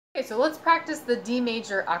Okay, so let's practice the D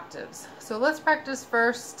major octaves. So let's practice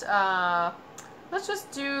first, let's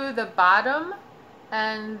just do the bottom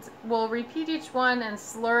and we'll repeat each one and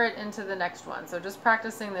slur it into the next one. So just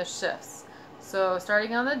practicing the shifts. So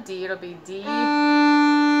starting on the D, it'll be D to E,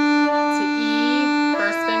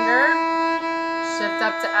 first finger, shift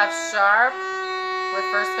up to F sharp with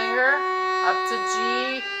first finger, up to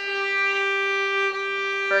G,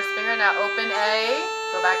 first finger, now open A,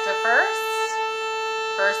 go back to first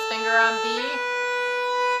finger on B,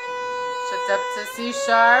 shift up to C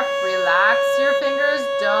sharp, relax your fingers,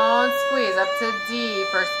 don't squeeze, up to D,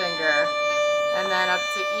 first finger, and then up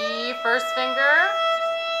to E, first finger,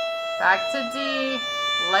 back to D,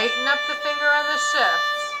 lighten up the finger on the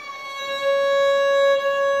shift,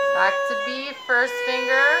 back to B, first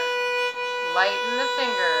finger, lighten the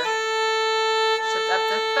finger, shift up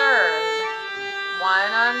to third,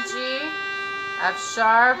 1 on G, F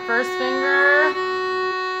sharp, first finger,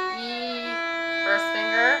 E, first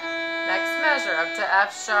finger, next measure, up to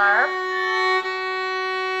F sharp,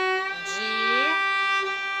 G,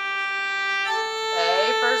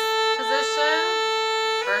 A, first position,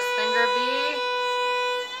 first finger B,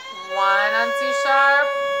 1 on C sharp,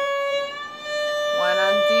 1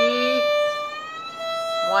 on D,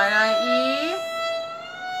 1 on E,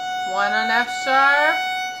 1 on F sharp,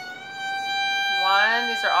 1,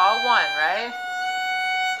 these are all 1, right?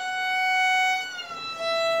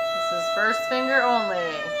 This is first finger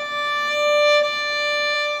only.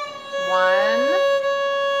 1,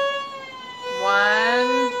 1,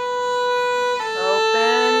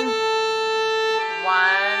 open,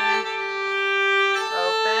 1,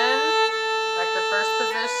 open, back to first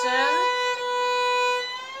position,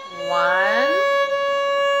 1,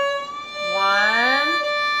 1,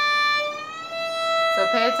 so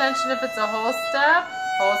pay attention if it's a whole step,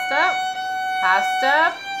 half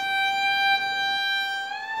step,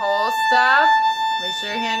 whole step, make sure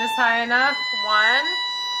your hand is high enough, 1,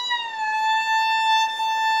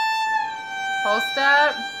 whole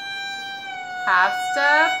step, half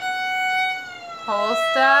step, whole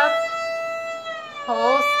step,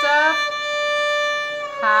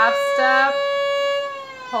 half step,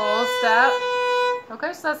 whole step.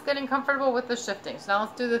 Okay, so that's getting comfortable with the shifting. So now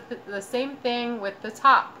let's do the same thing with the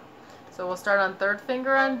top. So we'll start on third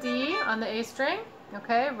finger on D on the A string.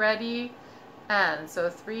 Okay, ready, and so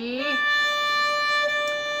 3,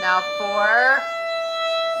 now 4,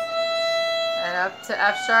 and up to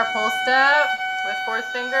F sharp, whole step with fourth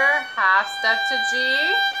finger, half step to G.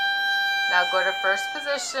 Now go to first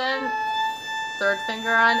position, third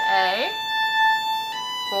finger on A,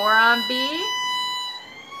 4 on B,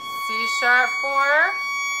 C sharp 4,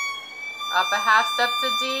 up a half step to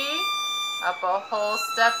D, up a whole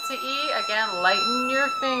step to E. Again, lighten your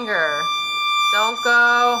finger. Don't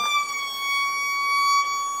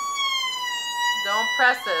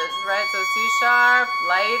press it, right? So C sharp,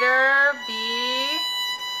 lighter, B,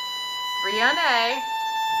 3 on A.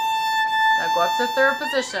 Now go up to third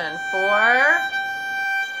position, 4,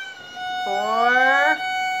 4,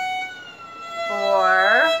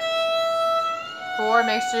 4, 4,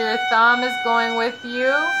 make sure your thumb is going with you,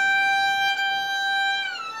 3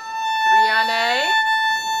 on A,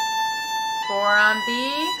 4 on B,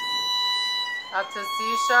 up to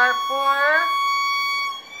C sharp 4,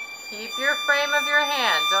 keep your frame of your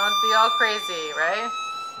hand, don't be all crazy, right?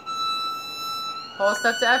 Whole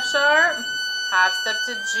step to F sharp, half step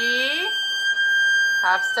to G,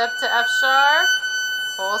 half step to F sharp,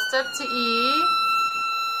 whole step to E,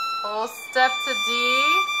 whole step to D,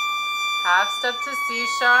 half step to C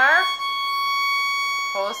sharp,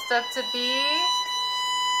 whole step to B,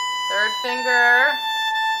 third finger,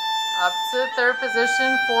 up to third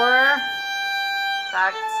position, 4,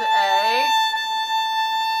 back to A,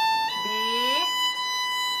 B,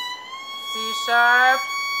 C sharp,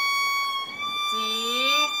 D,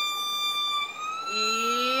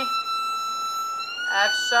 E,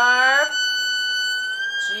 F sharp,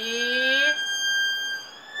 G,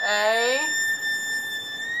 A,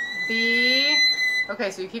 B. Okay,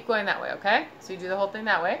 so you keep going that way, okay? So you do the whole thing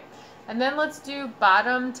that way. And then let's do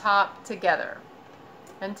bottom, top together.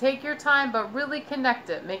 And take your time, but really connect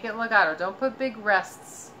it. Make it legato. Don't put big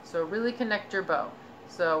rests. So really connect your bow.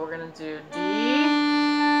 So we're going to do D,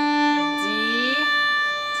 D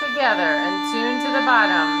together and tune to the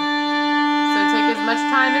bottom. So take as much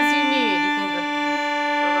time as you need. You can go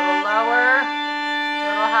a little lower, a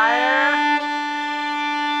little higher.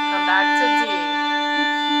 Come back to D.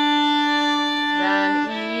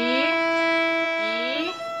 Then E,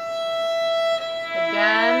 E,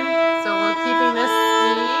 again, so we're keeping this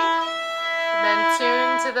E, then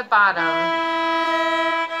tune to the bottom.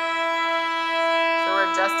 So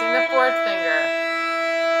we're adjusting the fourth finger.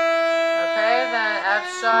 Okay, then F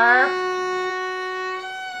sharp,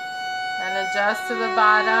 and adjust to the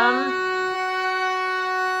bottom.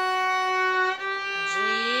 G.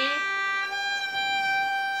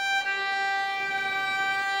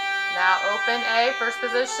 Now open A, first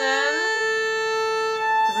position.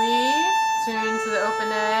 3, tune to the open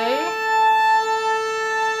A.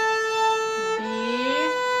 B.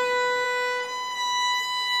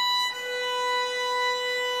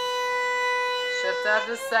 Shift up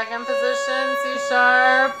to second position, C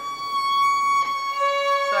sharp.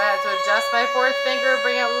 So I had to adjust my fourth finger,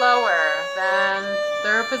 bring it lower. Then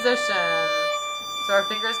third position. So our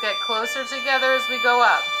fingers get closer together as we go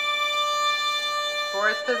up.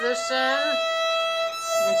 Fourth position.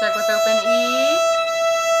 You can check with open E.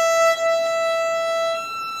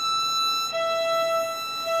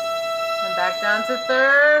 And back down to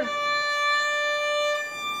third.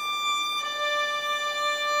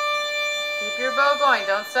 Keep your bow going.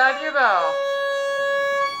 Don't stop your bow.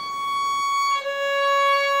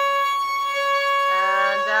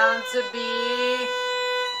 And down to B.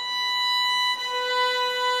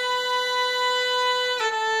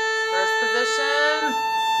 First position.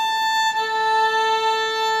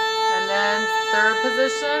 And then third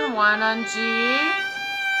position, 1 on G.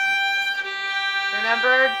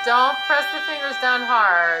 Remember, don't press the fingers down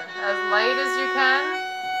hard. As light as you can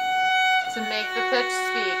to make the pitch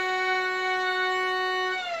speak.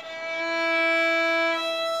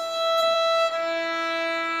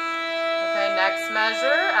 Okay, next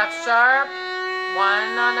measure, F sharp.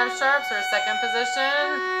 1 on F sharp, so second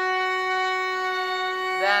position.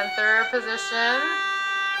 Then third position.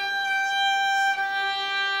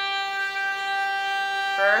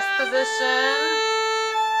 First position.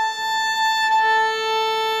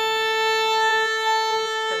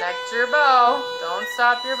 Connect your bow. Don't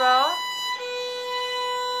stop your bow.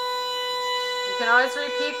 You can always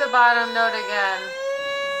repeat the bottom note again.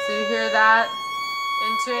 So you hear that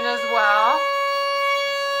in tune as well.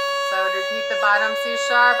 So I would repeat the bottom C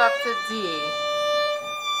sharp up to D.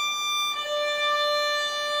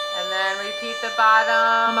 And then repeat the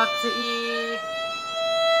bottom up to E.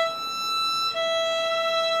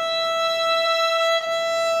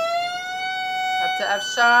 Up to F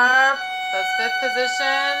sharp. That's fifth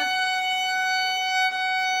position.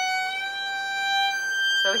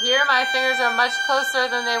 So here my fingers are much closer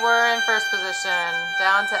than they were in first position.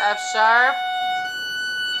 Down to F sharp.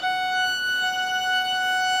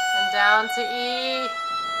 And down to E.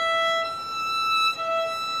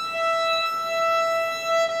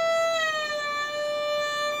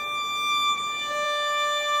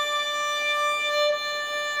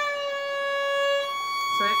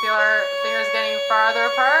 So we feel our fingers getting farther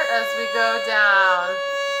apart as we go down.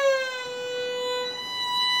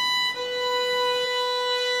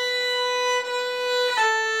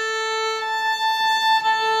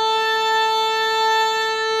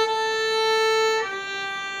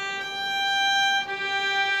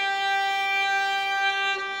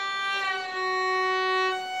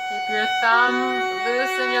 Keep your thumb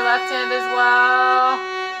loose in your left hand as well.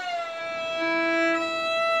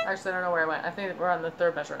 Actually, I don't know where I went. I think we're on the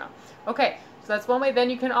third measure now. Okay, so that's one way. Then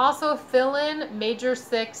you can also fill in major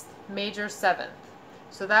sixth, major seventh.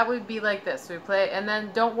 So that would be like this. So we play, and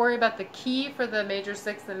then don't worry about the key for the major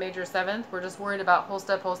sixth and major seventh. We're just worried about whole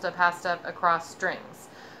step, half step across strings.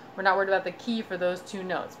 We're not worried about the key for those two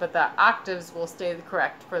notes, but the octaves will stay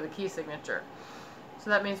correct for the key signature. So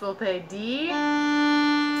that means we'll play D,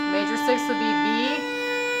 major sixth would be B,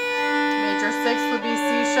 major sixth would be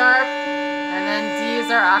C sharp, and then D is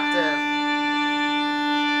our octave.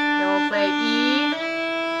 Then we'll play E,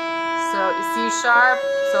 so C sharp,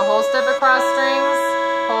 so whole step across strings,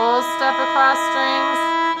 whole step across strings,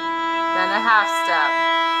 then a half step.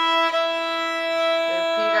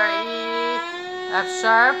 Repeat our E, F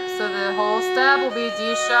sharp, so the whole step will be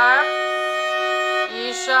D sharp,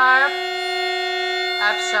 E sharp,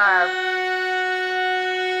 F sharp,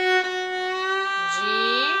 G,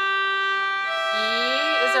 E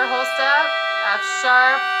is our whole step, F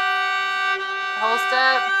sharp, whole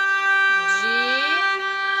step, G,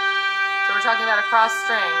 so we're talking about across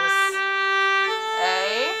strings,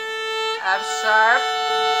 A, F sharp,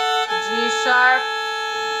 G sharp,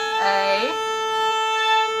 A,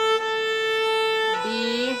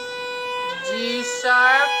 B, G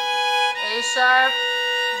sharp, A sharp,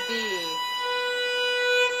 B.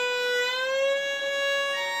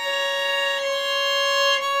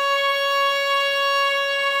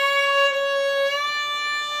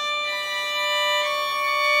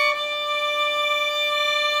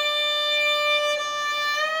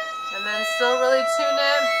 And then still really tune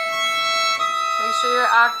it. Make sure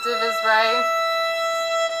your octave is right.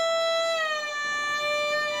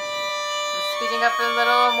 I'm speeding up a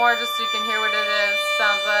little more just so you can hear what it is.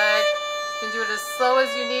 Sounds like you can do it as slow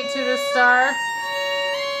as you need to start.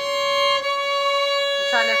 You're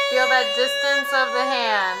trying to feel that distance of the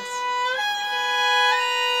hand.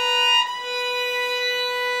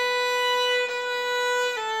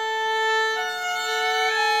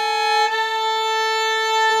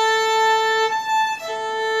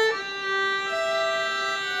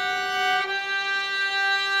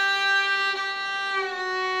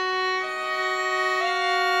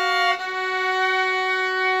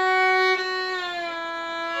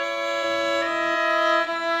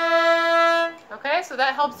 Okay, so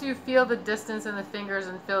that helps you feel the distance in the fingers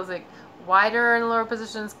and feels like wider in lower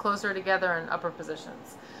positions, closer together in upper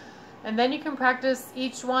positions. And then you can practice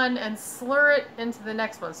each one and slur it into the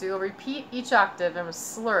next one. So you'll repeat each octave and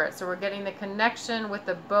slur it. So we're getting the connection with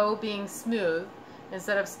the bow being smooth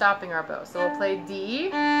instead of stopping our bow. So we'll play D,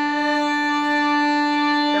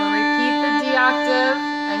 then we'll repeat the D octave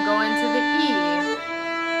and go into the E.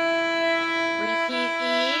 Repeat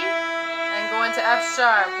E and go into F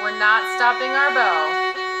sharp. We're not stopping our bow.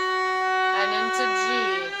 And into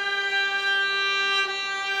G.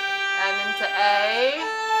 And into A.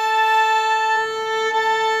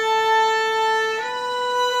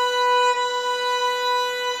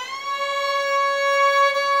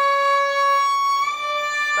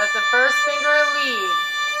 Let the first finger lead.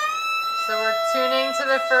 So we're tuning to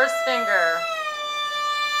the first finger.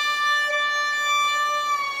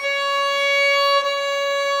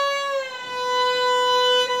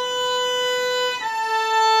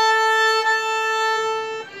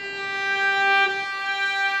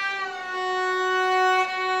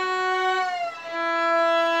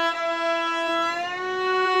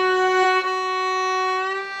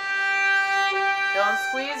 Don't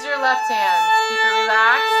squeeze your left hand. Keep it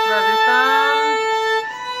relaxed. Rub your thumb.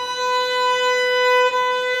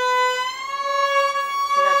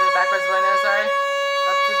 You gotta do it backwards going there, sorry.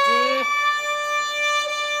 Up to D.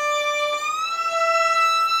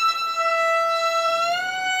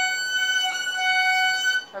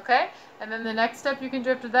 Okay, and then the next step you can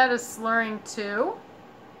do after that is slurring 2.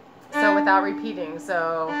 So without repeating.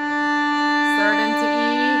 So slur it into E.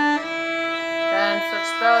 Then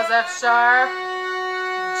switch bows F sharp.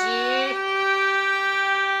 G,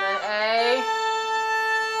 then A,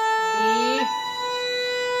 B,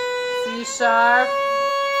 C sharp,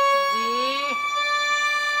 D,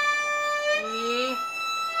 E,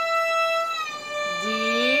 D,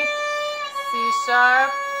 C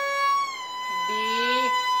sharp, B,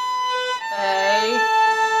 A,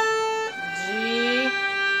 G,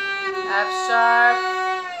 F sharp,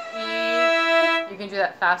 E. You can do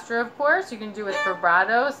that faster, of course. You can do it with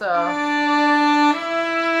vibrato, so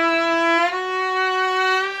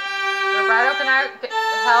vibrato can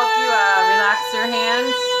help you relax your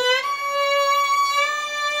hands.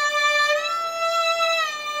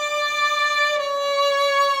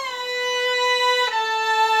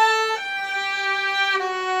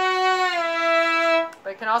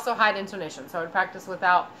 But it can also hide intonation, so I would practice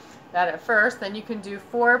without that at first. Then you can do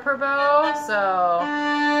 4 per bow, so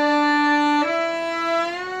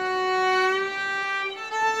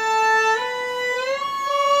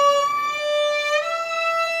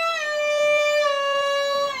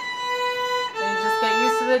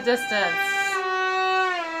the distance.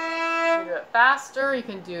 You can do it faster, you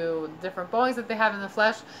can do different bowings that they have in the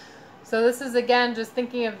Flesch. So this is again just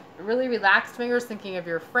thinking of really relaxed fingers, thinking of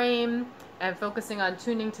your frame and focusing on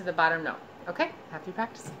tuning to the bottom note. Okay, happy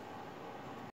practicing.